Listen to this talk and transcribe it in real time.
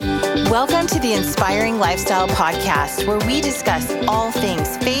Welcome to the Inspiring Lifestyle Podcast, where we discuss all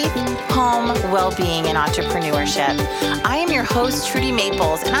things faith, home, well-being, and entrepreneurship. I am your host, Trudy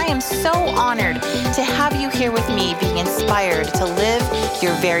Maples, and I am so honored to have you here with me being inspired to live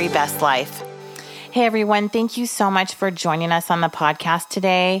your very best life. Hey everyone, thank you so much for joining us on the podcast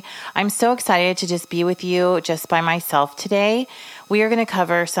today. I'm so excited to just be with you just by myself today. We are going to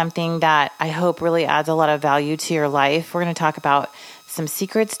cover something that I hope really adds a lot of value to your life. We're going to talk about some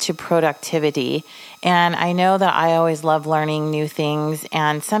secrets to productivity. And I know that I always love learning new things,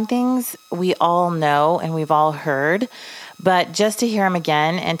 and some things we all know and we've all heard, but just to hear them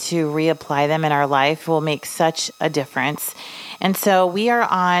again and to reapply them in our life will make such a difference. And so we are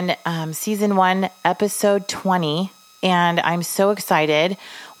on season 1, episode 20, and I'm so excited.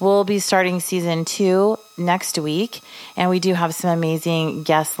 We'll be starting season 2 next week, and we do have some amazing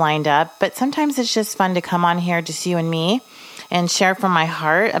guests lined up, but sometimes it's just fun to come on here, just you and me, and share from my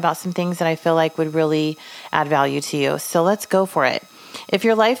heart about some things that I feel like would really add value to you. So let's go for it. If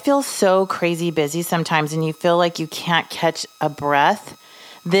your life feels so crazy busy sometimes and you feel like you can't catch a breath,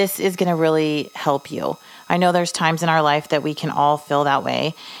 this is going to really help you. I know there's times in our life that we can all feel that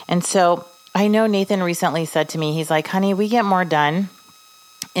way. And so I know Nathan recently said to me, he's like, honey, we get more done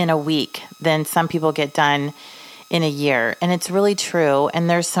in a week than some people get done in a year. And it's really true. And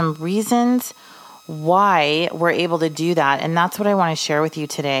there's some reasons why we're able to do that. And that's what I want to share with you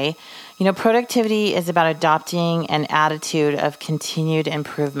today. You know, productivity is about adopting an attitude of continued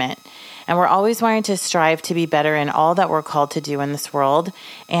improvement. And we're always wanting to strive to be better in all that we're called to do in this world.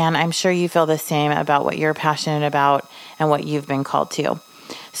 And I'm sure you feel the same about what you're passionate about and what you've been called to.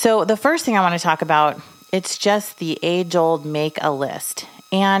 So the first thing I want to talk about, it's just the age-old make a list.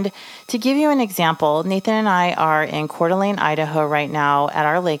 And to give you an example, Nathan and I are in Coeur d'Alene, Idaho right now at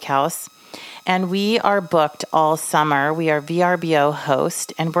our lake house. And we are booked all summer. We are VRBO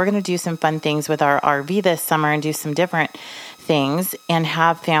host, and we're going to do some fun things with our RV this summer and do some different things and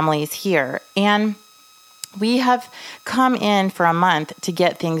have families here. And we have come in for a month to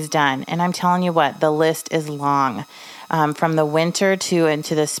get things done. And I'm telling you what, the list is long. From the winter to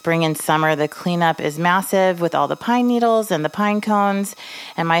into the spring and summer, the cleanup is massive with all the pine needles and the pine cones.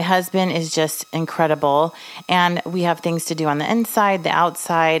 And my husband is just incredible. And we have things to do on the inside, the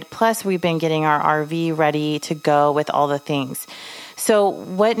outside. Plus, we've been getting our RV ready to go with all the things. So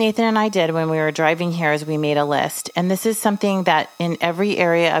what Nathan and I did when we were driving here is we made a list. And this is something that in every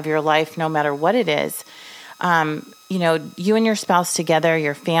area of your life, no matter what it is, you and your spouse together,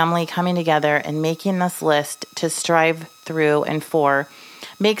 your family coming together and making this list to strive through and for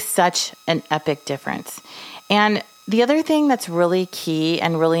makes such an epic difference. And the other thing that's really key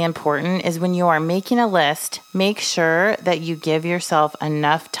and really important is when you are making a list, make sure that you give yourself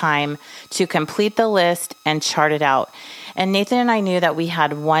enough time to complete the list and chart it out. And Nathan and I knew that we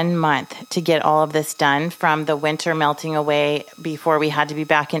had 1 month to get all of this done from the winter melting away before we had to be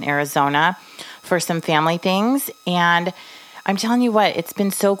back in Arizona for some family things. And I'm telling you what, it's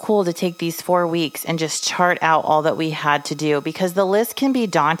been so cool to take these 4 weeks and just chart out all that we had to do, because the list can be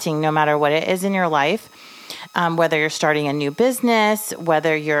daunting no matter what it is in your life. Whether you're starting a new business,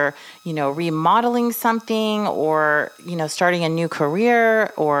 whether you're, remodeling something, or, starting a new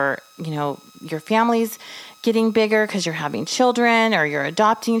career, or, your family's getting bigger because you're having children or you're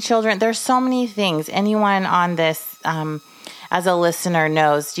adopting children. There's so many things. Anyone on this, as a listener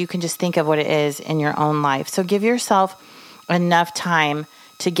knows, you can just think of what it is in your own life. So give yourself enough time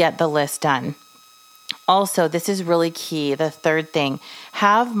to get the list done. Also, this is really key. The third thing,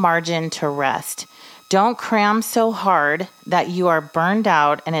 have margin to rest. Don't cram so hard that you are burned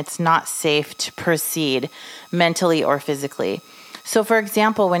out and it's not safe to proceed mentally or physically. So for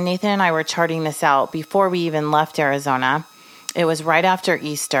example, when Nathan and I were charting this out before we even left Arizona, it was right after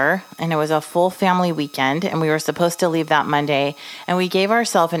Easter and it was a full family weekend and we were supposed to leave that Monday, and we gave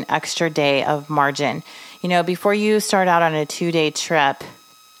ourselves an extra day of margin. Before you start out on a 2-day trip,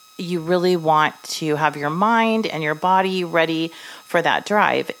 you really want to have your mind and your body ready for that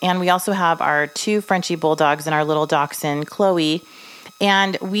drive. And we also have our 2 Frenchie bulldogs and our little dachshund, Chloe.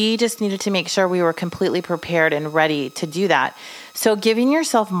 And we just needed to make sure we were completely prepared and ready to do that. So giving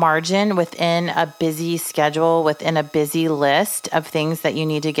yourself margin within a busy schedule, within a busy list of things that you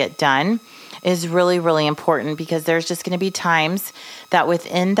need to get done is really, really important, because there's just going to be times that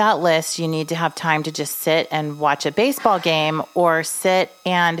within that list, you need to have time to just sit and watch a baseball game, or sit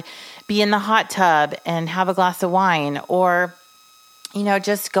and be in the hot tub and have a glass of wine, or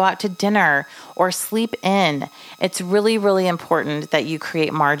just go out to dinner or sleep in. It's really, really important that you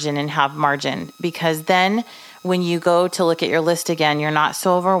create margin and have margin, because then when you go to look at your list again, you're not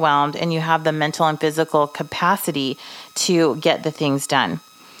so overwhelmed and you have the mental and physical capacity to get the things done.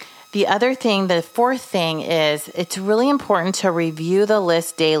 The other thing, the fourth thing is it's really important to review the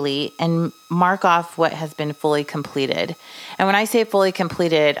list daily and mark off what has been fully completed. And when I say fully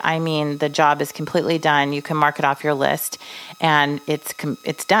completed, I mean the job is completely done. You can mark it off your list and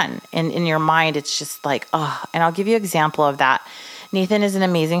it's done. And in your mind, it's just like, oh, and I'll give you an example of that. Nathan is an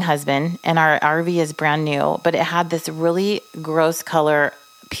amazing husband and our RV is brand new, but it had this really gross color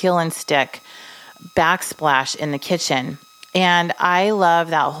peel and stick backsplash in the kitchen. And I love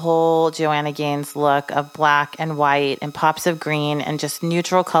that whole Joanna Gaines look of black and white and pops of green and just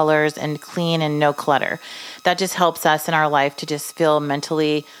neutral colors and clean and no clutter. That just helps us in our life to just feel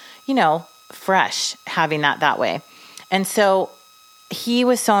mentally, fresh having that way. And so he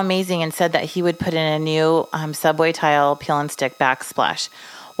was so amazing and said that he would put in a new subway tile peel and stick backsplash.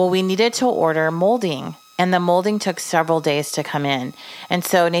 Well, we needed to order molding. And the molding took several days to come in. And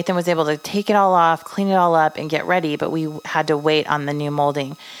so Nathan was able to take it all off, clean it all up, and get ready, but we had to wait on the new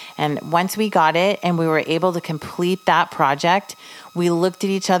molding. And once we got it and we were able to complete that project, we looked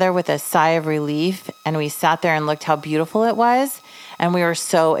at each other with a sigh of relief, and we sat there and looked how beautiful it was. And we were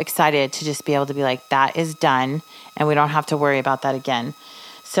so excited to just be able to be like, that is done, and we don't have to worry about that again.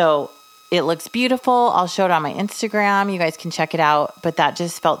 So it looks beautiful. I'll show it on my Instagram. You guys can check it out, but that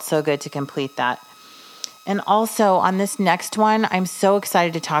just felt so good to complete that. And also on this next one, I'm so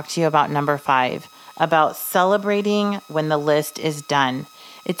excited to talk to you about number 5, about celebrating when the list is done.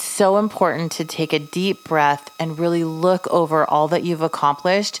 It's so important to take a deep breath and really look over all that you've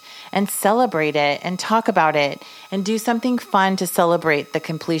accomplished and celebrate it and talk about it and do something fun to celebrate the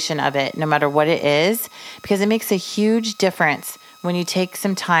completion of it, no matter what it is, because it makes a huge difference when you take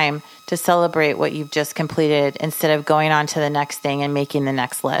some time to celebrate what you've just completed instead of going on to the next thing and making the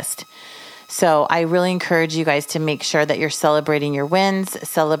next list. So I really encourage you guys to make sure that you're celebrating your wins,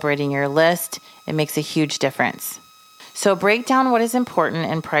 celebrating your list. It makes a huge difference. So break down what is important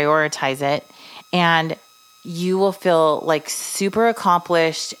and prioritize it, and you will feel like super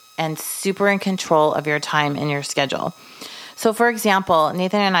accomplished and super in control of your time and your schedule. So for example,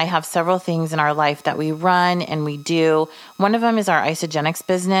 Nathan and I have several things in our life that we run and we do. One of them is our Isagenix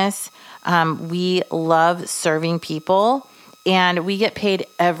business. We love serving people. And we get paid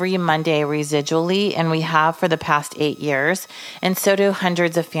every Monday residually, and we have for the past 8 years. And so do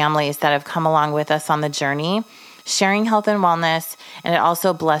hundreds of families that have come along with us on the journey, sharing health and wellness. And it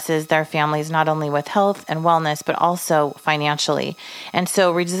also blesses their families not only with health and wellness, but also financially. And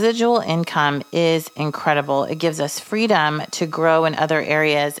so residual income is incredible. It gives us freedom to grow in other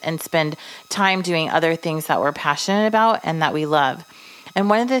areas and spend time doing other things that we're passionate about and that we love. And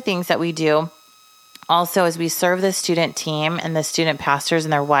one of the things that we do also, as we serve the student team and the student pastors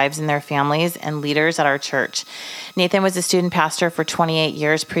and their wives and their families and leaders at our church. Nathan was a student pastor for 28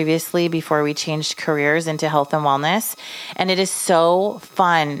 years previously before we changed careers into health and wellness. And it is so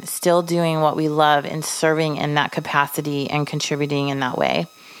fun still doing what we love and serving in that capacity and contributing in that way.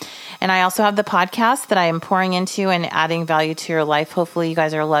 And I also have the podcast that I am pouring into and adding value to your life. Hopefully you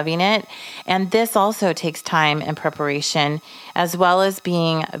guys are loving it. And this also takes time and preparation, as well as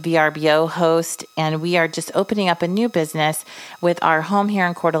being a VRBO host. And we are just opening up a new business with our home here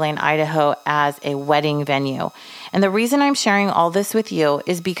in Coeur d'Alene, Idaho, as a wedding venue. And the reason I'm sharing all this with you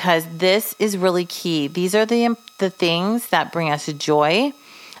is because this is really key. These are the things that bring us joy.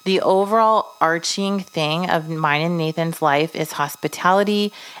 The overall arching thing of mine and Nathan's life is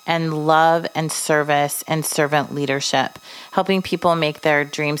hospitality and love and service and servant leadership, helping people make their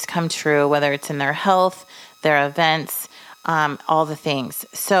dreams come true, whether it's in their health, their events, all the things.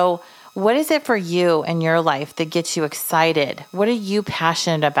 So what is it for you in your life that gets you excited? What are you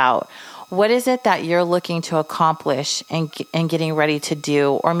passionate about? What is it that you're looking to accomplish and getting ready to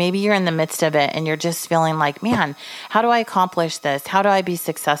do? Or maybe you're in the midst of it and you're just feeling like, man, how do I accomplish this? How do I be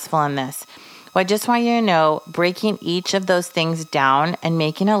successful in this? Well, I just want you to know, breaking each of those things down and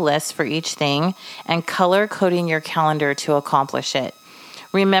making a list for each thing and color coding your calendar to accomplish it.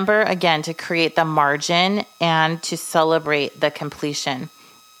 Remember, again, to create the margin and to celebrate the completion.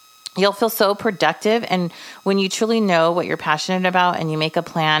 You'll feel so productive, and when you truly know what you're passionate about and you make a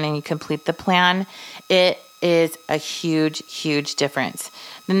plan and you complete the plan, it is a huge, huge difference.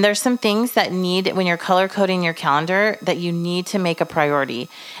 Then there's some things that when you're color coding your calendar, that you need to make a priority.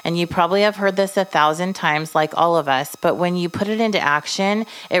 And you probably have heard this 1,000 times, like all of us, but when you put it into action,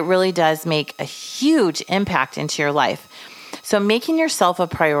 it really does make a huge impact into your life. So making yourself a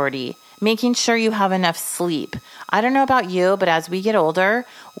priority, making sure you have enough sleep. I don't know about you, but as we get older,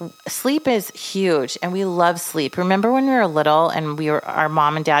 sleep is huge and we love sleep. Remember when we were little and our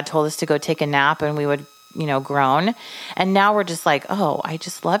mom and dad told us to go take a nap and we would grown. And now we're just like, oh, I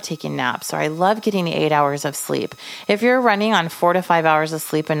just love taking naps, or I love getting 8 hours of sleep. If you're running on 4 to 5 hours of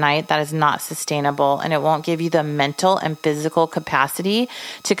sleep a night, that is not sustainable, and it won't give you the mental and physical capacity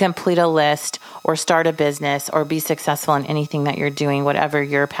to complete a list or start a business or be successful in anything that you're doing, whatever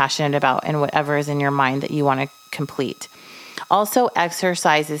you're passionate about and whatever is in your mind that you want to complete. Also,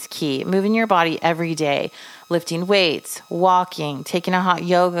 exercise is key. Moving your body every day, lifting weights, walking, taking a hot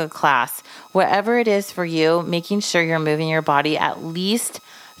yoga class, whatever it is for you, making sure you're moving your body at least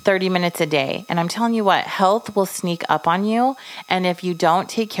 30 minutes a day. And I'm telling you what, health will sneak up on you. And if you don't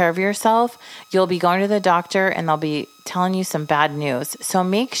take care of yourself, you'll be going to the doctor and they'll be telling you some bad news. So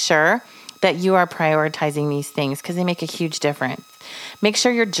make sure that you are prioritizing these things because they make a huge difference. Make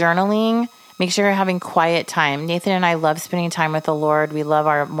sure you're journaling. Make sure you're having quiet time. Nathan and I love spending time with the Lord. We love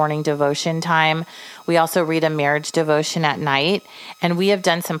our morning devotion time. We also read a marriage devotion at night. And we have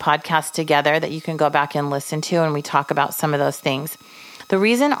done some podcasts together that you can go back and listen to, and we talk about some of those things. The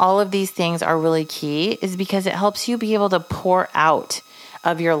reason all of these things are really key is because it helps you be able to pour out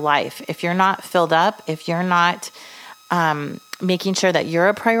of your life. If you're not filled up, if you're not making sure that you're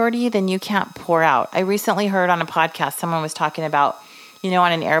a priority, then you can't pour out. I recently heard on a podcast, someone was talking about,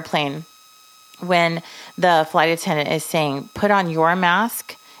 on an airplane, when the flight attendant is saying, put on your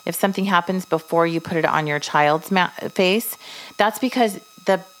mask if something happens before you put it on your child's face. That's because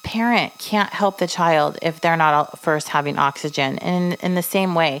the parent can't help the child if they're not first having oxygen. And in the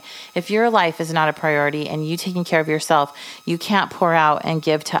same way, if your life is not a priority and you taking care of yourself, you can't pour out and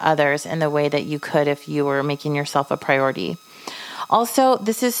give to others in the way that you could if you were making yourself a priority. Also,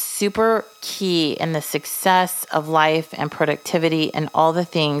 this is super key in the success of life and productivity and all the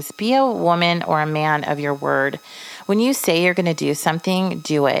things. Be a woman or a man of your word. When you say you're going to do something,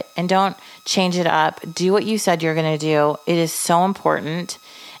 do it. And don't change it up. Do what you said you're going to do. It is so important.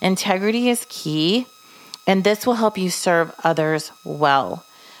 Integrity is key, and this will help you serve others well.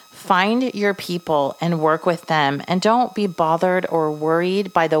 Find your people and work with them, and don't be bothered or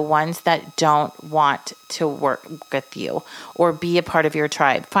worried by the ones that don't want to work with you or be a part of your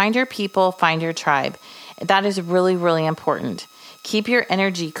tribe. Find your people, find your tribe. That is really, really important. Keep your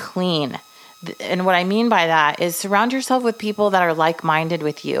energy clean. And what I mean by that is surround yourself with people that are like-minded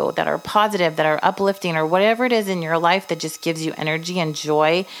with you, that are positive, that are uplifting, or whatever it is in your life that just gives you energy and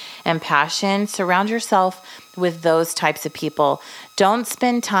joy and passion. Surround yourself with those types of people. Don't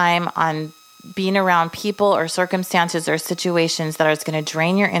spend time on being around people or circumstances or situations that are going to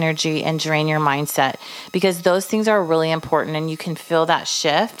drain your energy and drain your mindset, because those things are really important, and you can feel that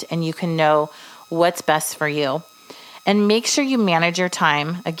shift and you can know what's best for you. And make sure you manage your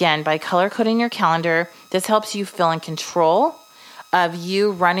time, again, by color coding your calendar. This helps you feel in control of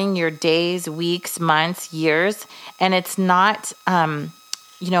you running your days, weeks, months, years, and it's not,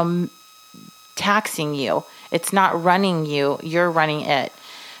 taxing you. It's not running you. You're running it.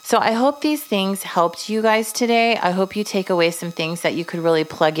 So I hope these things helped you guys today. I hope you take away some things that you could really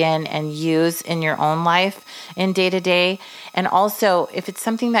plug in and use in your own life in day to day. And also, if it's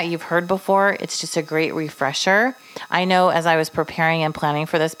something that you've heard before, it's just a great refresher. I know as I was preparing and planning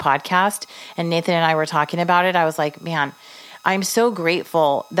for this podcast, and Nathan and I were talking about it, I was like, man, I'm so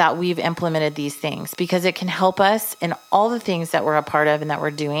grateful that we've implemented these things, because it can help us in all the things that we're a part of and that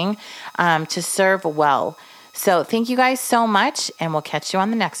we're doing to serve well. So thank you guys so much, and we'll catch you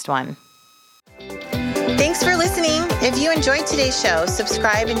on the next one. Thanks for listening. If you enjoyed today's show,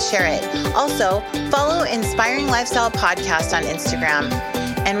 subscribe and share it. Also, follow Inspiring Lifestyle Podcast on Instagram.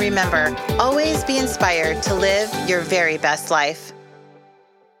 And remember, always be inspired to live your very best life.